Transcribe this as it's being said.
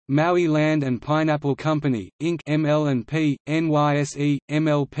Maui Land and Pineapple Company, Inc. (ML&P, NYSE,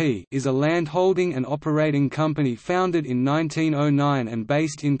 MLP) is a land-holding and operating company founded in 1909 and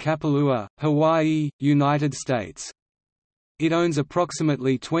based in Kapalua, Hawaii, United States. It owns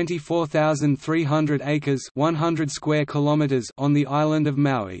approximately 24,300 acres (100 square kilometers) on the island of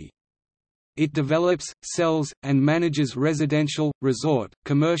Maui. It develops, sells, and manages residential, resort,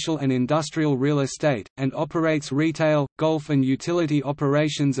 commercial and industrial real estate, and operates retail, golf and utility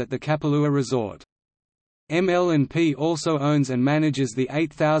operations at the Kapalua Resort. ML&P also owns and manages the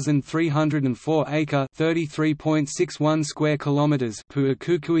 8,304-acre (33.61 square kilometers)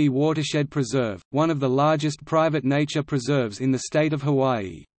 Pu'ukukui Watershed Preserve, one of the largest private nature preserves in the state of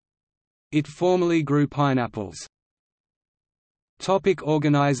Hawaii. It formerly grew pineapples.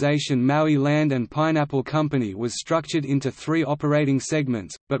 Organization: Maui Land and Pineapple Company was structured into 3 operating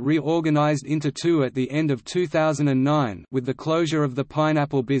segments, but reorganized into 2 at the end of 2009 with the closure of the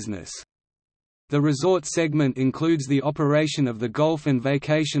pineapple business. The resort segment includes the operation of the golf and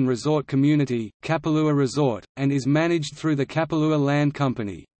vacation resort community, Kapalua Resort, and is managed through the Kapalua Land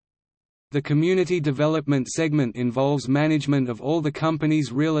Company. The community development segment involves management of all the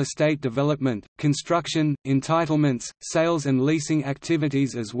company's real estate development, construction, entitlements, sales and leasing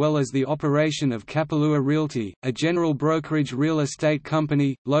activities, as well as the operation of Kapalua Realty, a general brokerage real estate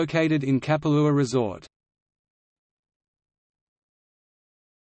company, located in Kapalua Resort.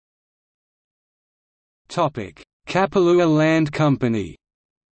 Kapalua Land Company.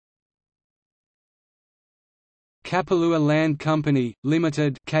 Kapalua Land Company,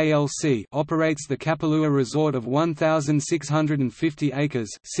 Limited (KLC) operates the Kapalua Resort of 1,650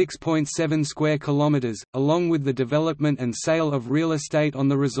 acres (6.7 square kilometers), along with the development and sale of real estate on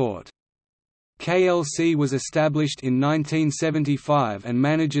the resort. KLC was established in 1975 and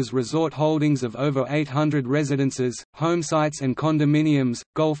manages resort holdings of over 800 residences, homesites and condominiums,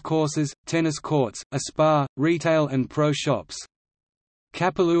 golf courses, tennis courts, a spa, retail and pro shops.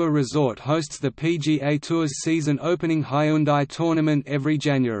 Kapalua Resort hosts the PGA Tour's season-opening Hyundai Tournament every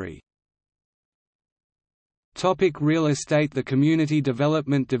January. Real estate: the Community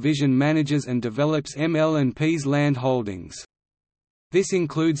Development Division manages and develops ML&P's land holdings. This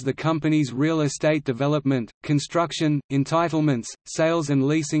includes the company's real estate development, construction, entitlements, sales and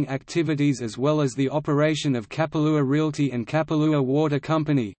leasing activities, as well as the operation of Kapalua Realty and Kapalua Water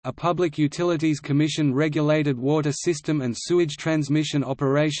Company, a public utilities commission-regulated water system and sewage transmission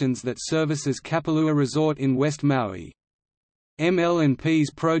operations that services Kapalua Resort in West Maui.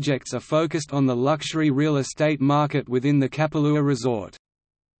 ML&P's projects are focused on the luxury real estate market within the Kapalua Resort.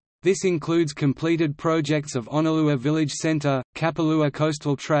 This includes completed projects of Honolua Village Center, Kapalua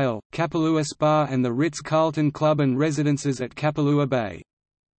Coastal Trail, Kapalua Spa and the Ritz-Carlton Club and Residences at Kapalua Bay.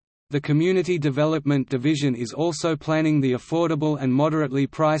 The Community Development Division is also planning the affordable and moderately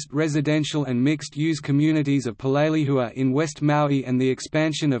priced residential and mixed-use communities of Palelihua in West Maui and the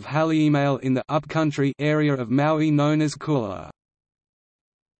expansion of Hali'imaile in the upcountry area of Maui known as Kualoa.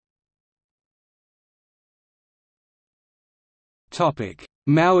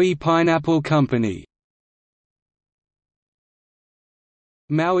 Maui Pineapple Company.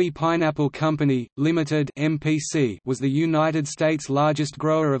 Maui Pineapple Company, Limited (MPC) was the United States' largest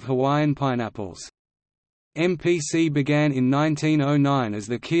grower of Hawaiian pineapples. MPC began in 1909 as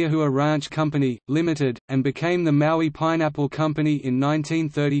the Kiahua Ranch Company, Limited, and became the Maui Pineapple Company in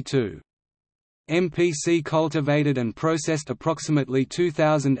 1932. MPC cultivated and processed approximately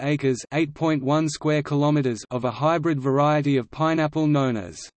 2,000 acres (8.1 square kilometers) of a hybrid variety of pineapple known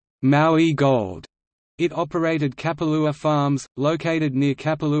as Maui Gold. It operated Kapalua Farms, located near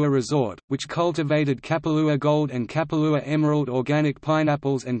Kapalua Resort, which cultivated Kapalua Gold and Kapalua Emerald organic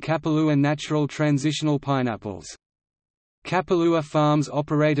pineapples and Kapalua Natural Transitional pineapples. Kapalua Farms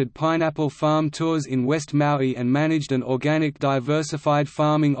operated pineapple farm tours in West Maui and managed an organic diversified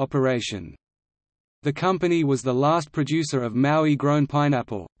farming operation. The company was the last producer of Maui-grown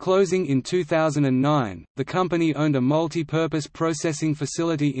pineapple, closing in 2009. The company owned a multi-purpose processing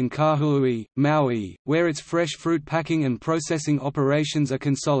facility in Kahului, Maui, where its fresh fruit packing and processing operations are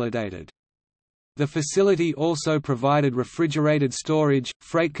consolidated. The facility also provided refrigerated storage,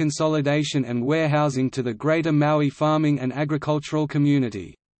 freight consolidation and warehousing to the greater Maui farming and agricultural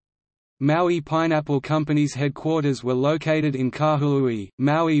community. Maui Pineapple Company's headquarters were located in Kahului,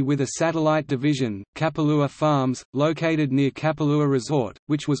 Maui, with a satellite division, Kapalua Farms, located near Kapalua Resort,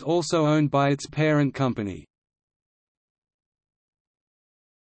 which was also owned by its parent company.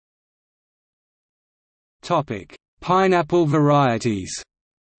 Pineapple varieties.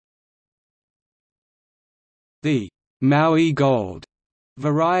 The Maui Gold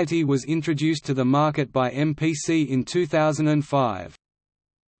variety was introduced to the market by MPC in 2005.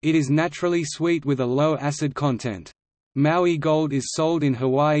 It is naturally sweet with a low acid content. Maui Gold is sold in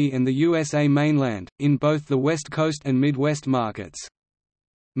Hawaii and the USA mainland, in both the West Coast and Midwest markets.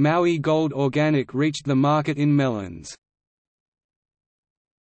 Maui Gold Organic reached the market in melons.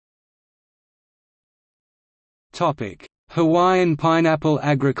 Hawaiian pineapple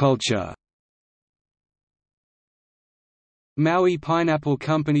agriculture. Maui Pineapple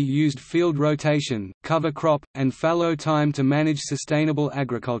Company used field rotation, cover crop, and fallow time to manage sustainable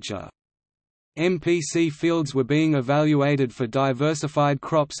agriculture. MPC fields were being evaluated for diversified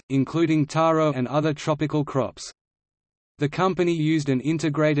crops, including taro and other tropical crops. The company used an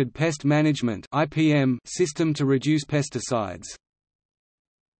integrated pest management (IPM) system to reduce pesticides.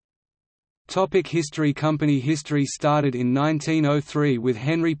 History. Company history started in 1903 with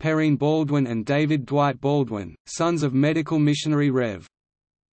Henry Perrine Baldwin and David Dwight Baldwin, sons of medical missionary Rev.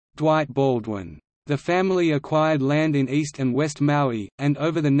 Dwight Baldwin. The family acquired land in East and West Maui, and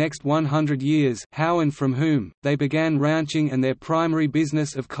over the next 100 years, how and from whom, they began ranching and their primary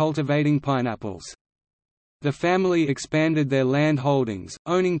business of cultivating pineapples. The family expanded their land holdings,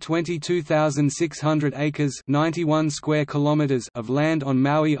 owning 22,600 acres (91 square kilometers) of land on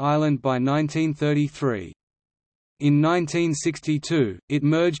Maui Island by 1933. In 1962, it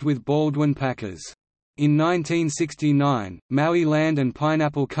merged with Baldwin Packers. In 1969, Maui Land and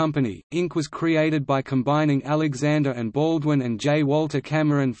Pineapple Company, Inc. was created by combining Alexander and Baldwin and J. Walter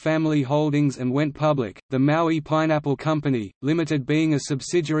Cameron family holdings and went public, the Maui Pineapple Company, Limited being a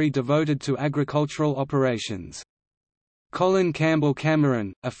subsidiary devoted to agricultural operations. Colin Campbell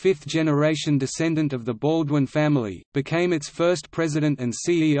Cameron, a fifth-generation descendant of the Baldwin family, became its first president and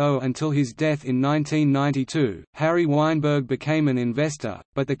CEO until his death in 1992. Harry Weinberg became an investor,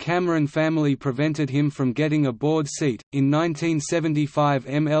 but the Cameron family prevented him from getting a board seat. In 1975,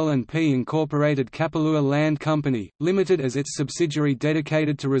 ML&P incorporated Kapalua Land Company, Limited as its subsidiary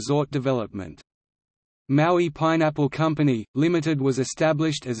dedicated to resort development. Maui Pineapple Company, Limited was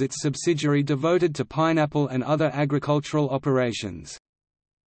established as its subsidiary devoted to pineapple and other agricultural operations.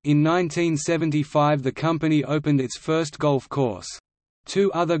 In 1975 the company opened its first golf course.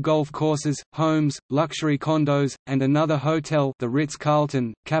 2 other golf courses, homes, luxury condos, and another hotel, the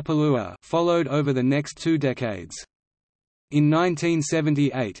Ritz-Carlton, Kapalua, followed over the next 2 decades. In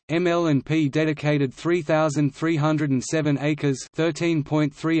 1978, ML&P dedicated 3,307 acres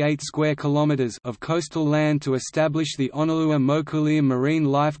 (13.38 square kilometers) of coastal land to establish the Honolua-Mokulia Marine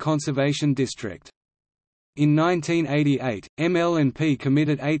Life Conservation District. In 1988, ML&P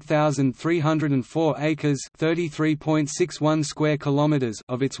committed 8,304 acres (33.61 square kilometers)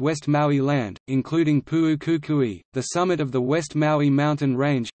 of its West Maui land, including Pu'ukukui, the summit of the West Maui mountain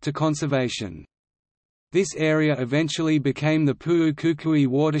range, to conservation. This area eventually became the Pu'ukukui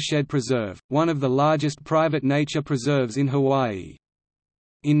Watershed Preserve, one of the largest private nature preserves in Hawaii.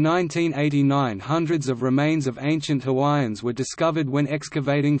 In 1989 hundreds of remains of ancient Hawaiians were discovered when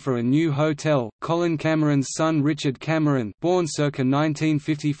excavating for a new hotel. Colin Cameron's son Richard Cameron, born circa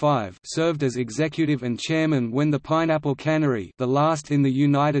 1955, served as executive and chairman when the Pineapple Cannery, the last in the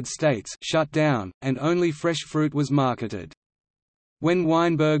United States, shut down, and only fresh fruit was marketed. When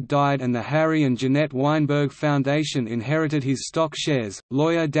Weinberg died and the Harry and Jeanette Weinberg Foundation inherited his stock shares,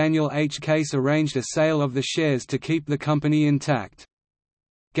 lawyer Daniel H. Case arranged a sale of the shares to keep the company intact.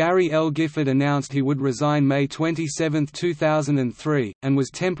 Gary L. Gifford announced he would resign May 27, 2003, and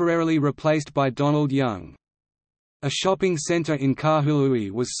was temporarily replaced by Donald Young. A shopping center in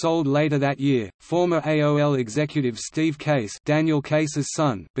Kahului was sold later that year. Former AOL executive Steve Case, Daniel Case's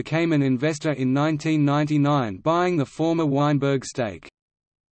son, became an investor in 1999, buying the former Weinberg stake.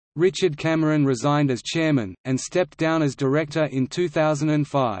 Richard Cameron resigned as chairman, and stepped down as director in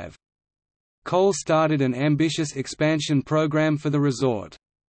 2005. Cole started an ambitious expansion program for the resort.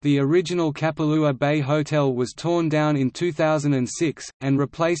 The original Kapalua Bay Hotel was torn down in 2006, and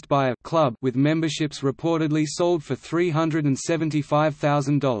replaced by a club with memberships reportedly sold for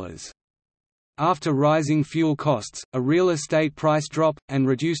 $375,000. After rising fuel costs, a real estate price drop, and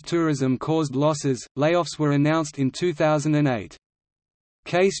reduced tourism caused losses. Layoffs were announced in 2008.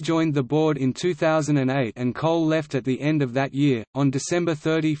 Case joined the board in 2008 and Cole left at the end of that year. On December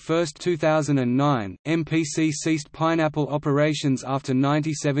 31, 2009, MPC ceased pineapple operations after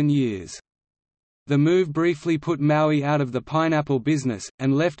 97 years. The move briefly put Maui out of the pineapple business,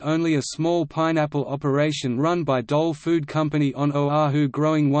 and left only a small pineapple operation run by Dole Food Company on Oahu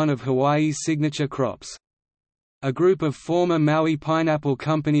growing one of Hawaii's signature crops. A group of former Maui Pineapple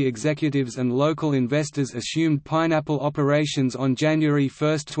Company executives and local investors assumed pineapple operations on January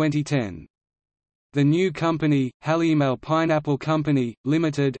 1, 2010. The new company, Maui Pineapple Company,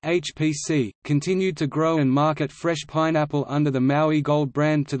 Limited (HPC), continued to grow and market fresh pineapple under the Maui Gold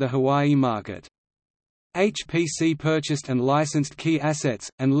brand to the Hawaii market. HPC purchased and licensed key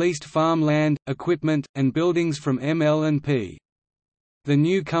assets, and leased farm land, equipment, and buildings from ML&P. The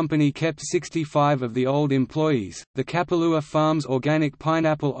new company kept 65 of the old employees. The Kapalua Farms organic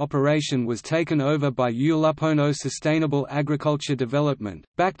pineapple operation was taken over by Ulupono Sustainable Agriculture Development,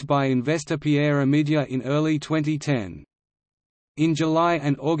 backed by investor Pierre Amidia in early 2010. In July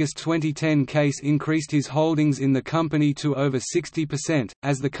and August 2010, Case increased his holdings in the company to over 60%,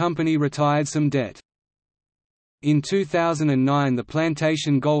 as the company retired some debt. In 2009, the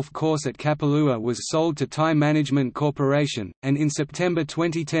Plantation Golf Course at Kapalua was sold to Thai Management Corporation, and in September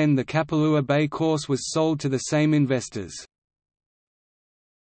 2010 the Kapalua Bay Course was sold to the same investors.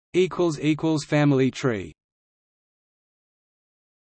 Family tree.